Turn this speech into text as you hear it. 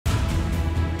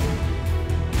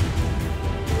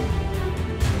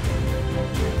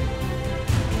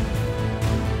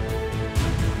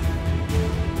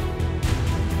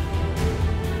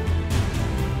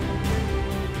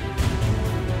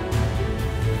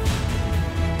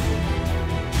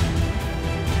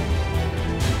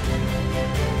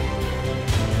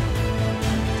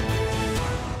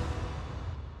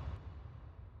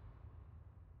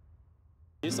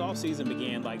This off-season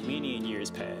began like many in years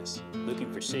past,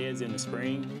 looking for sheds in the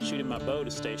spring, shooting my bow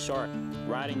to stay sharp,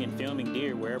 riding and filming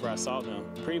deer wherever I saw them,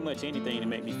 pretty much anything to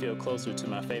make me feel closer to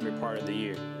my favorite part of the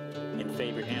year and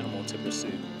favorite animal to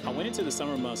pursue. I went into the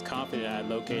summer months confident I had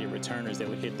located returners that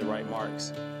would hit the right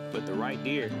marks, but the right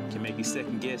deer can make you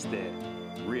second guess that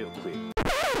real quick.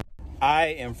 I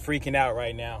am freaking out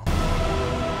right now.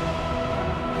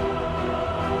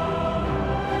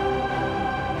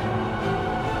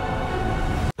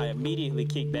 I immediately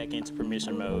kicked back into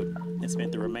permission mode and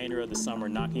spent the remainder of the summer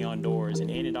knocking on doors and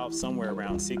ended off somewhere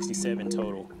around 67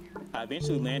 total. I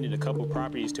eventually landed a couple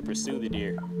properties to pursue the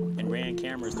deer and ran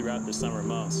cameras throughout the summer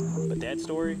months, but that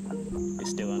story is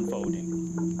still unfolding.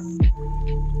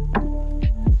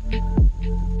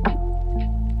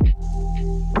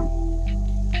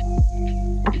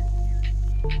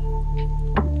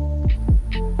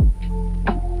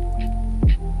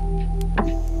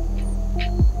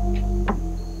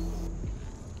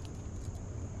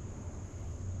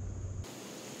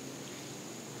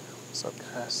 What's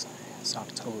up, guys? It's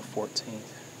October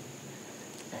 14th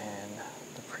and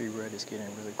the pre-rut is getting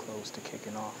really close to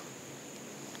kicking off.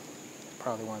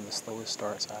 Probably one of the slowest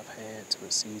starts I've had to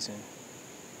a season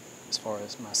as far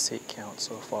as my sit count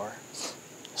so far.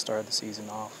 I started the season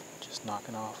off just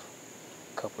knocking off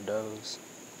a couple does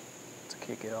to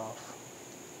kick it off,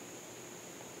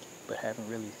 but haven't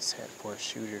really sat for a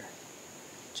shooter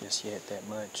just yet that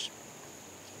much.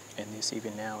 And this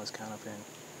even now is kind of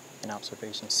an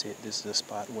observation sit. This is a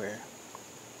spot where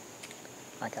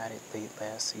I got it late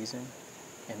last season,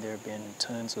 and there have been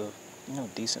tons of,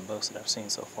 decent bucks that I've seen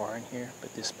so far in here,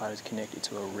 but this spot is connected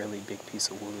to a really big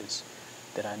piece of woods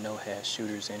that I know has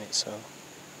shooters in it, so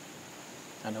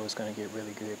I know it's going to get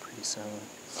really good pretty soon.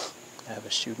 I have a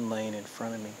shooting lane in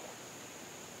front of me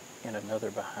and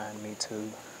another behind me too.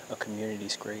 A community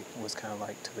scrape was kind of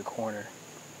like to the corner,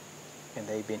 and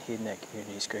they've been hitting that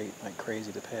community scrape like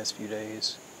crazy the past few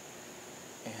days.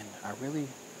 And I really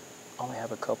only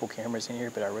have a couple cameras in here,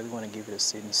 but I really want to give it a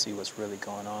sit and see what's really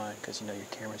going on, because your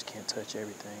cameras can't touch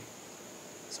everything.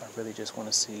 So I really just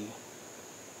want to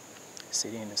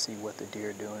sit in and see what the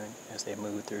deer are doing as they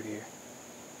move through here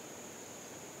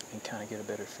and kind of get a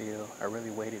better feel. I really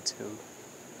waited till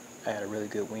I had a really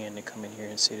good wind to come in here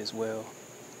and sit as well.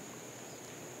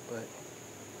 But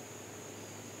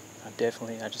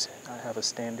I have a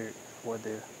standard for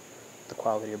the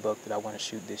quality of buck that I want to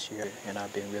shoot this year, and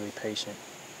I've been really patient,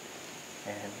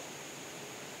 and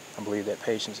I believe that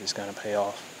patience is going to pay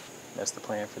off. That's the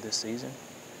plan for this season.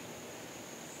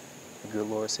 The good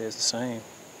Lord says the same,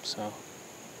 so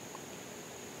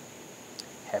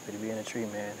happy to be in a tree,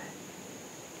 man.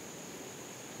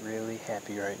 Really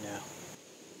happy right now.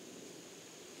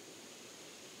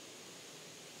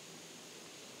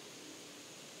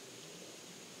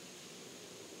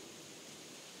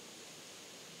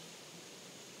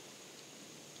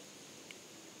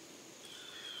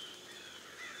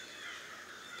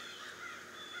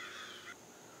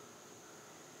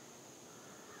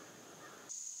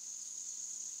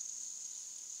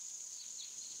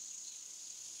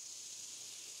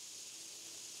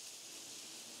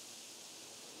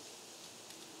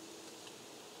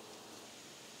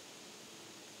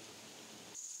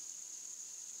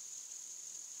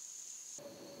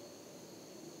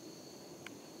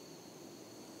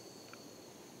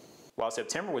 While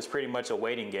September was pretty much a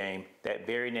waiting game, that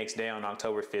very next day on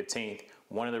October 15th,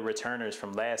 one of the returners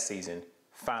from last season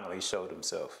finally showed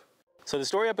himself. So the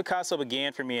story of Picasso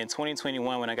began for me in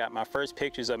 2021 when I got my first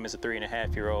pictures of him as a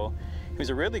 3.5-year-old. He was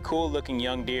a really cool looking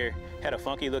young deer, had a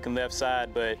funky looking left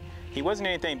side, but he wasn't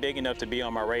anything big enough to be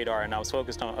on my radar, and I was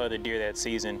focused on other deer that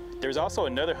season. There was also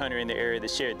another hunter in the area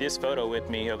that shared this photo with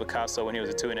me of Picasso when he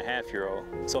was a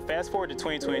 2.5-year-old. So fast forward to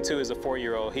 2022 as a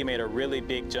 4-year-old, he made a really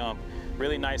big jump.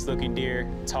 Really nice looking deer,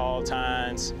 tall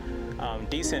tines,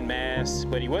 decent mass,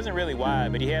 but he wasn't really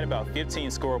wide, but he had about 15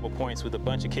 scoreable points with a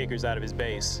bunch of kickers out of his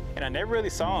base. And I never really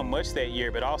saw him much that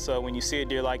year, but also when you see a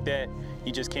deer like that,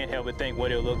 you just can't help but think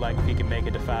what it'll look like if he can make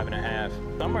it to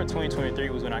 5.5. Summer of 2023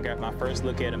 was when I got my first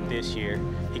look at him this year.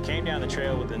 He came down the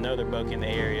trail with another buck in the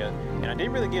area, and I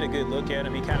didn't really get a good look at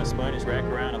him. He kind of spun his rack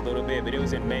around a little bit, but it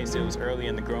was in May, so it was early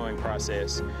in the growing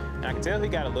process. And I could tell he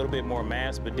got a little bit more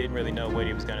mass, but didn't really know what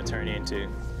he was going to turn into.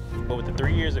 But with the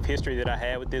 3 years of history that I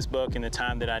had with this buck and the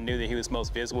time that I knew that he was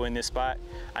most visible in this spot,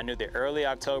 I knew that early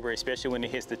October, especially when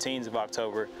it hits the teens of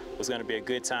October, was going to be a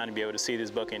good time to be able to see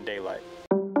this buck in daylight.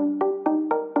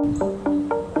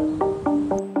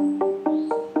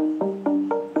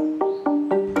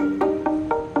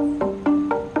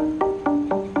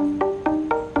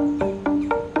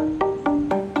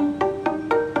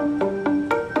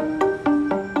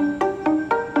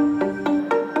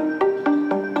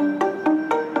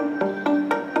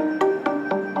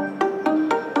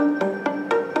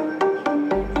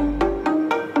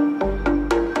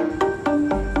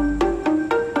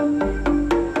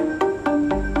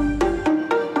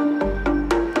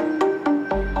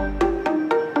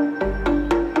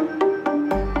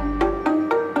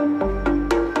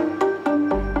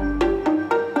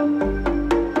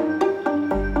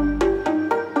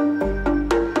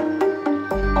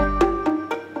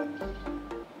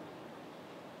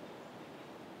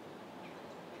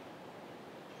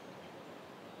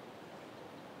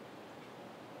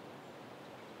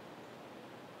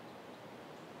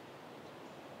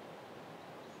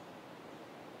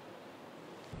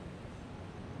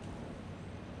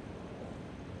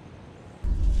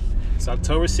 It's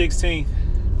October 16th.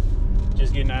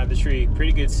 Just getting out of the tree.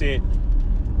 Pretty good sit.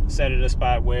 Sat at a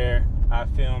spot where I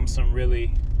filmed some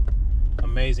really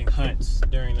amazing hunts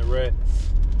during the rut.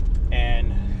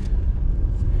 And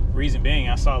reason being,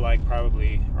 I saw like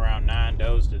probably around 9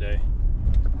 does today.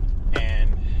 And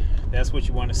that's what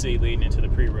you want to see leading into the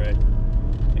pre-rut.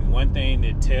 And one thing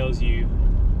that tells you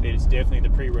that it's definitely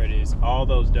the pre-rut is all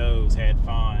those does had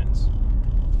fawns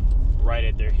right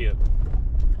at their hip.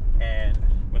 And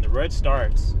when the rut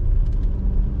starts,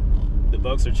 the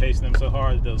bucks are chasing them so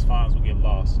hard that those fawns will get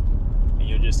lost. And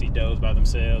you'll just see does by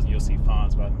themselves, and you'll see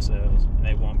fawns by themselves, and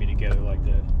they won't be together like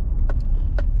that.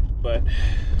 But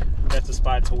that's a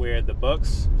spot to where the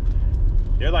bucks,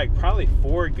 there are like probably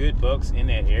 4 good bucks in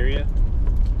that area,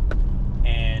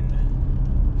 and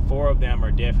 4 of them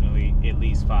are definitely at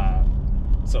least 5.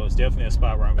 So it's definitely a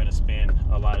spot where I'm going to spend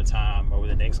a lot of time over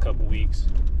the next couple weeks.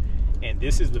 And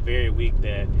this is the very week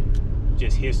that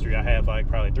just history. I have like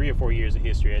probably 3 or 4 years of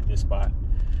history at this spot.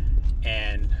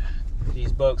 And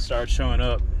these bucks start showing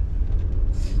up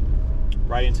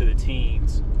right into the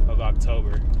teens of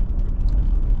October.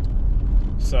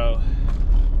 So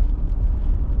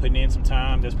putting in some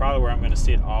time, that's probably where I'm going to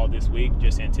sit all this week,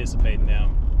 just anticipating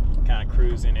them kind of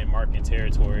cruising and marking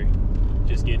territory,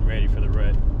 just getting ready for the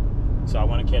rut. So I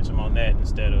want to catch them on that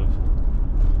instead of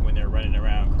when they're running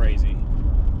around crazy.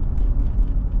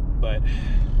 But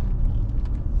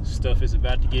stuff is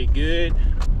about to get good,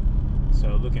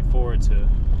 so looking forward to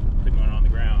putting one on the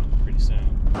ground pretty soon.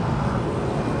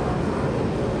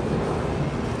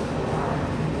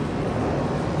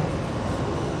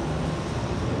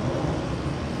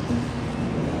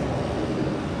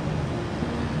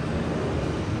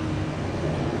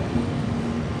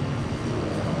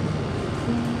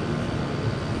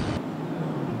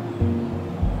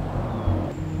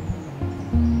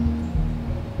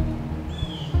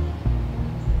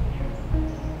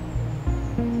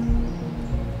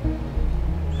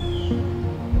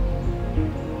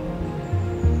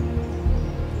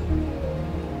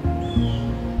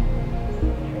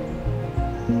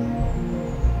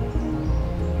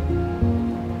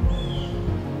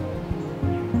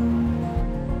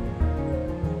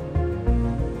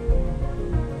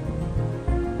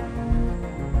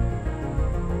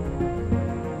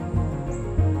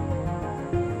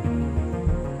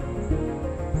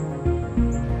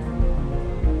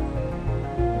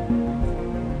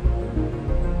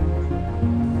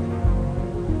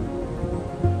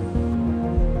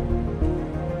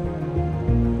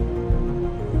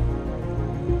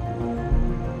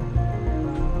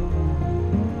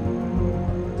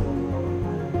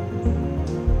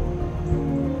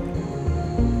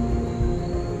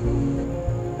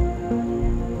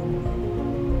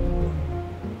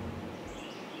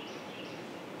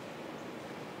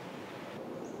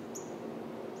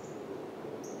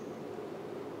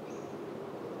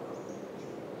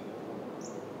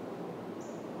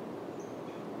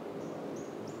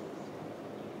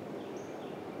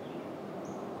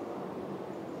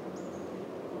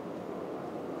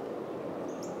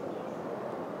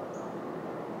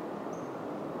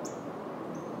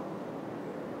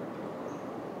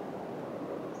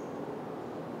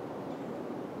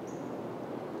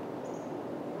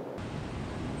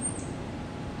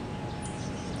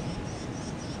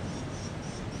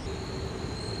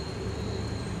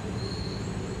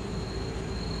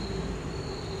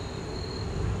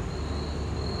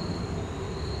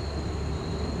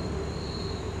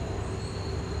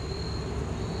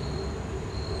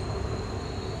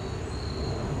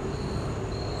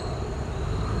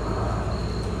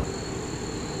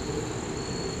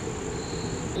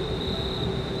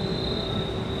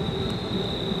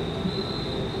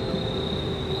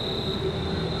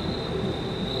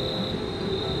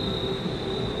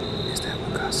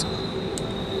 Picasso.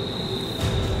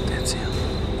 That's him.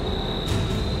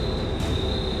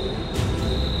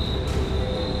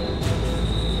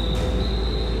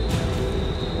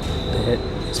 That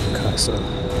is Picasso on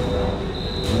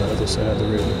the other side of the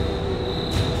river.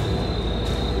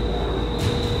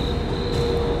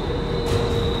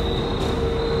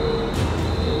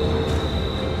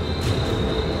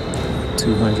 Like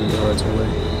 200 yards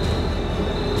away.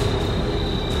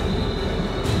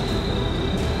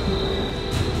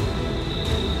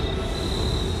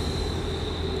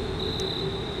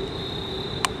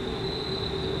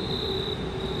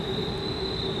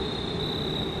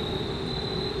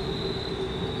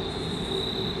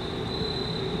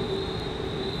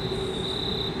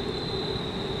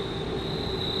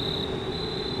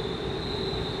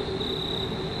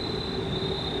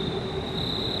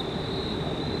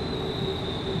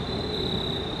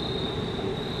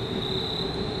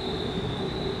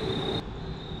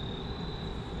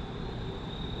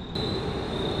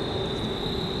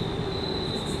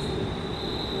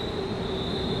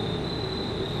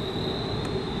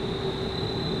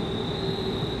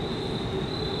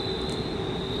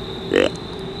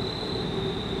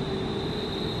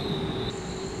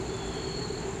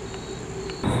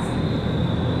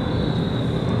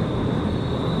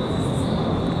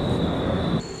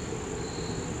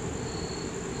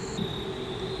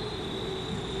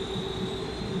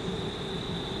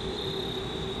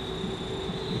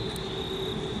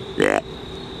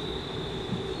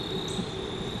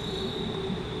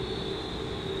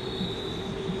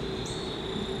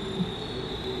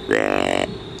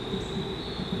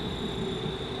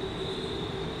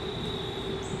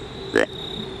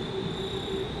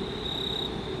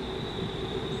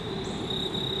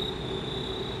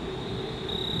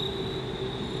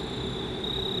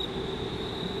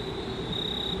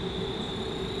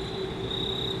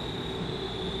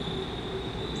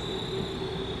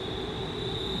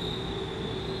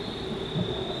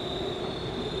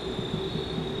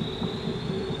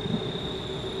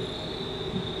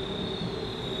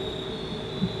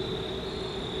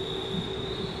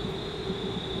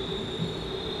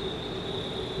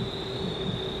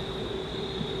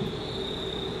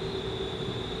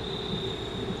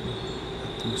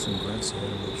 some grunts at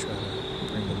him to try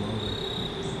to bring him over.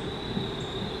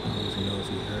 I don't even know if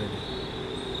he heard it.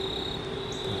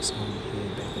 But I saw him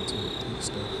head back into the thick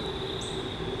stuff.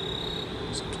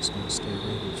 So I'm just gonna stay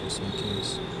ready just in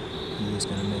case he is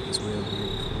gonna make his way over here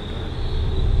before dark.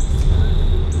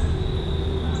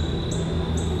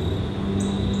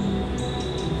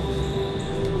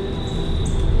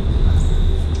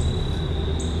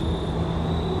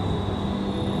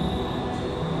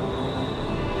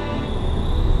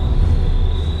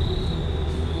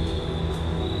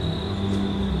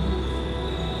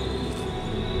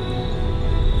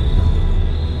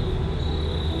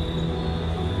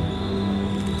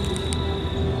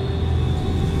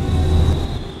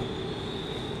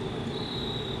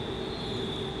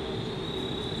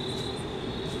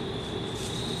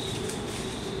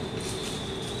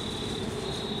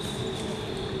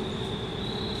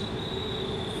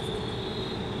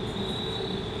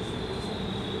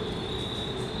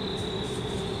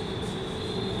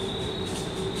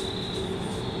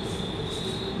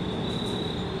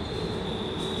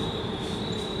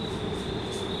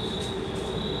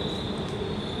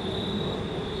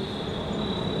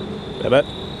 Bye-bye.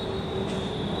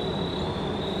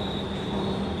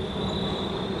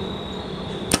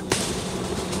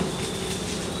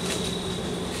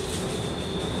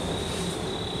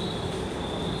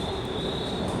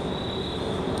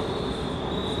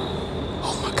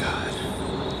 Oh my God.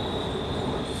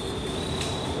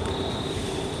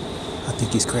 I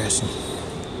think he's crashing.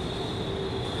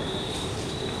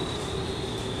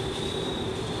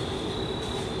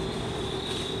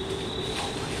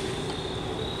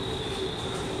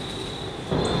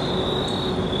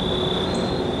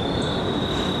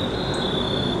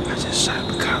 I just shot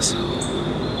Picasso.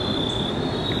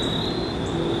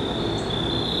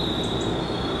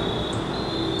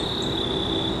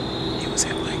 He was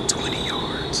at like 20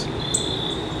 yards.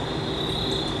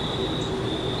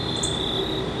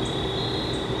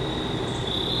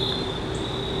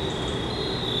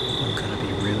 I'm gonna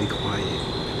be really quiet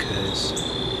because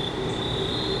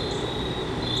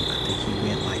I think he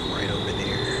went like right over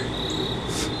there.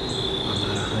 I'm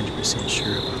not 100%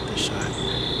 sure about the shot.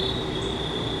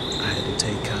 I had to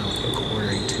take kind of a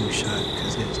quartering two shot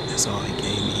because that's all he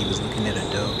gave me. He was looking at a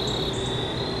doe,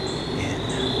 and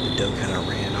the doe kind of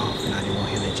ran off, and I didn't want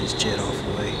him to just jet off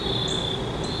away.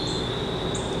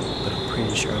 But I'm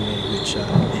pretty sure I made a good shot,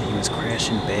 and he was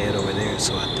crashing bad over there,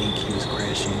 so I think he was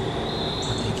crashing.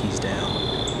 I think he's down,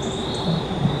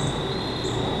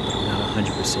 but I'm not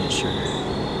 100% sure.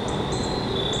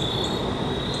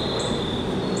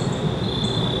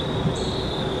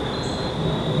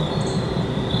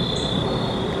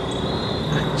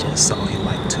 I saw him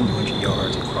like 200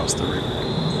 yards across the river.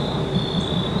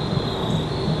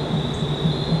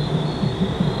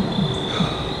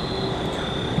 Oh my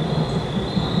God.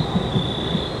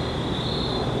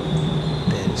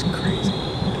 That is crazy.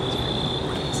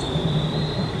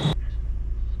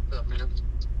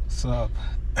 What's up?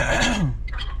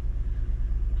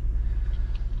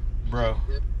 Bro,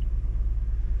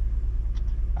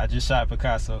 I just shot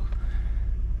Picasso.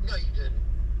 No, you didn't.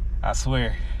 I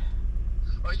swear.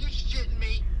 Are you shitting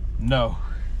me? No.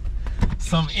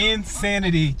 Some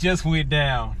insanity just went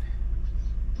down.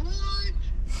 What?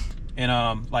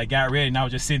 And like got ready, and I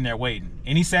was just sitting there waiting.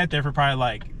 And he sat there for probably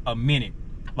like a minute,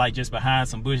 like just behind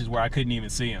some bushes where I couldn't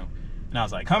even see him. And I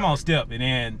was like, come on, step. And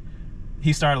then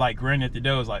he started like grinning at the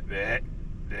doe. It was like, bleh,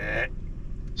 bleh.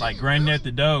 Like grinning at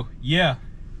the doe. Yeah.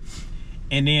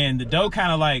 And then the doe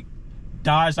kind of like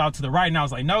dodged off to the right, and I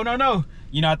was like, no, no, no.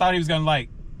 You know, I thought he was gonna like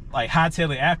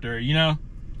hightail it after her, you know?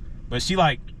 But she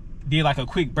like did like a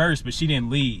quick burst, but she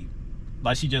didn't leave.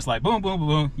 Like she just like boom, boom, boom,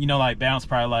 boom, you know, like bounced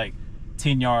probably like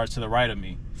 10 yards to the right of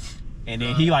me. And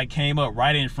then he like came up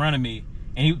right in front of me,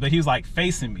 and he was like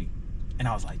facing me. And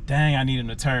I was like, dang, I need him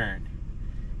to turn.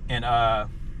 And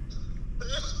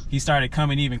he started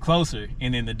coming even closer,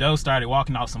 and then the doe started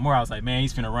walking off some more. I was like, man,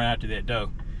 he's finna run after that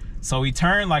doe. So he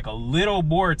turned like a little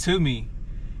more to me,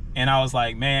 and I was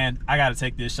like, man, I gotta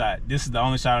take this shot. This is the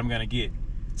only shot I'm gonna get.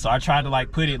 So I tried to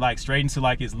like put it like straight into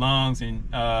like his lungs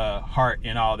and heart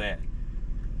and all that.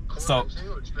 So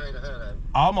Straight ahead.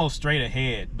 almost straight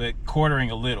ahead, but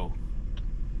quartering a little.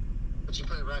 But you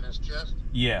put it right in his chest?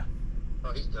 Yeah.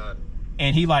 Oh, he's done.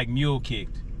 And he like mule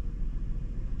kicked.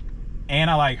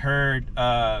 And I like heard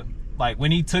like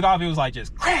when he took off, it was like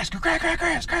just crash, crash, crash,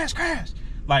 crash, crash, crash,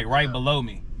 like right below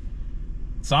me.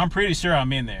 So I'm pretty sure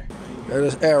I'm in there.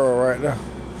 There's this arrow right there.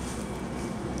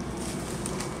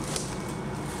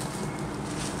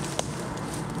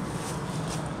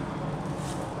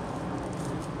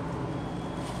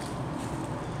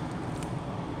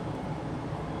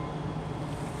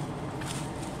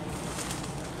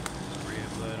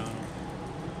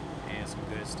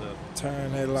 that stuff.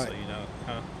 Turn that light. So you know,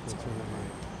 huh?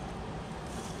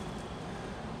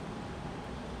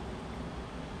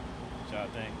 What y'all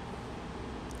think?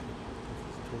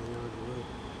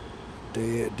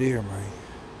 Dead deer, man.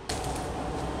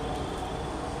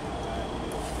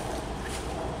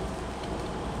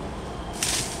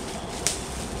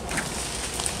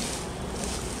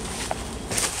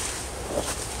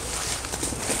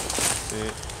 That's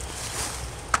it.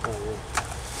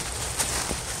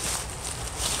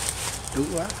 Do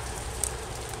what?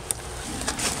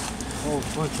 Whole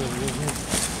bunch of them in here.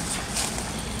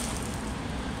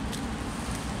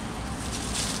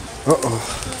 Uh-oh.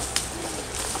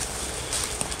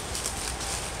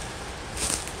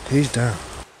 He's down.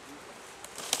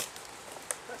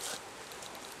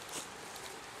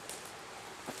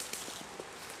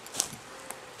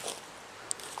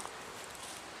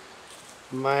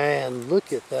 Man,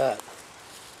 look at that.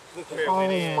 Look where it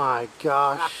went in. Oh my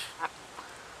gosh.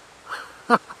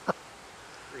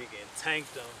 Freaking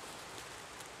tanked them.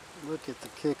 Look at the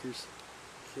kickers.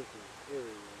 Kickers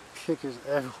everywhere. Kickers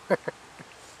everywhere.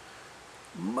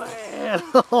 Man,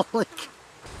 holy cow.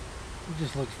 He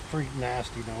just looks freak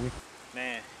nasty, don't he?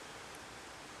 Man.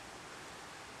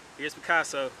 Here's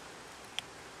Picasso.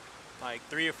 Like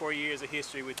 3 or 4 years of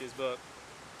history with this buck.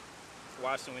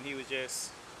 Watched him when he was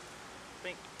just, I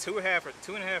think 2.5 or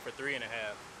 3.5.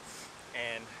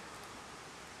 And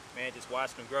man, just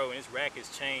watched him grow, and his rack has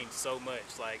changed so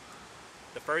much. Like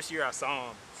the first year I saw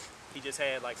him, he just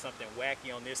had like something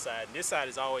wacky on this side. And this side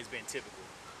has always been typical,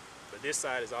 but this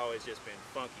side has always just been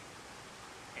funky.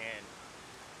 And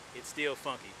it's still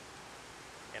funky.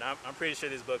 And I'm pretty sure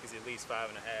this buck is at least 5.5.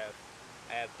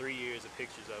 I have 3 years of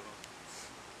pictures of him.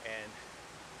 And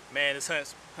man, this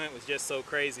hunt was just so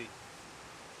crazy.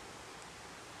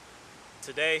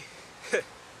 Today,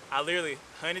 I literally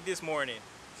hunted this morning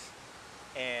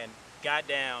and got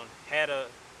down, had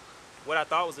what I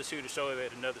thought was a shooter show up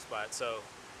at another spot. So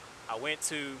I went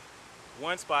to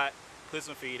one spot, put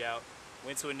some feed out,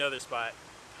 went to another spot,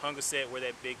 hung a set where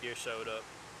that big deer showed up,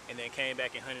 and then came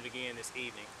back and hunted again this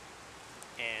evening.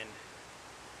 And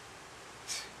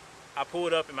I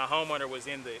pulled up and my homeowner was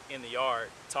in the yard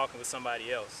talking with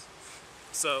somebody else.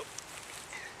 So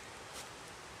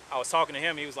I was talking to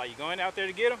him, he was like, "You going out there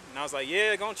to get him?" And I was like,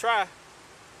 "Yeah, gonna try."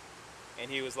 And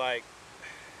he was like,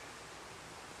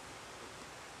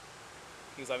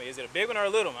 "Is it a big one or a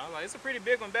little one?" I was like, "It's a pretty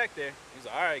big one back there." He was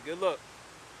like, "All right, good luck."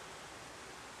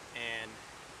 And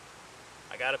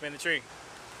I got up in the tree.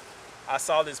 I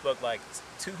saw this buck like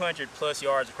 200 plus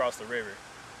yards across the river.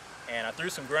 And I threw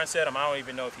some grunts at him. I don't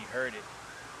even know if he heard it.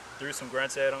 Threw some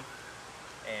grunts at him,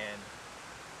 and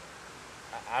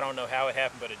I don't know how it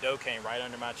happened, but a doe came right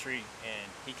under my tree,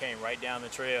 and he came right down the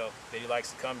trail that he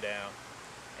likes to come down.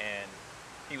 And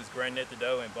he was grunting at the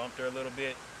doe and bumped her a little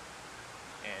bit,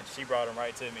 and she brought him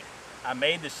right to me. I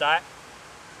made the shot.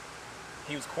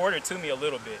 He was quartered to me a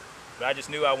little bit, but I just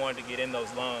knew I wanted to get in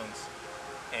those lungs.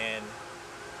 And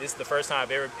this is the first time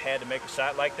I've ever had to make a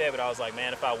shot like that, but I was like,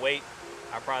 man, if I wait,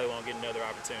 I probably won't get another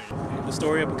opportunity. The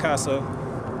story of Picasso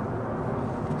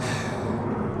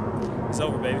is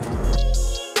over, baby.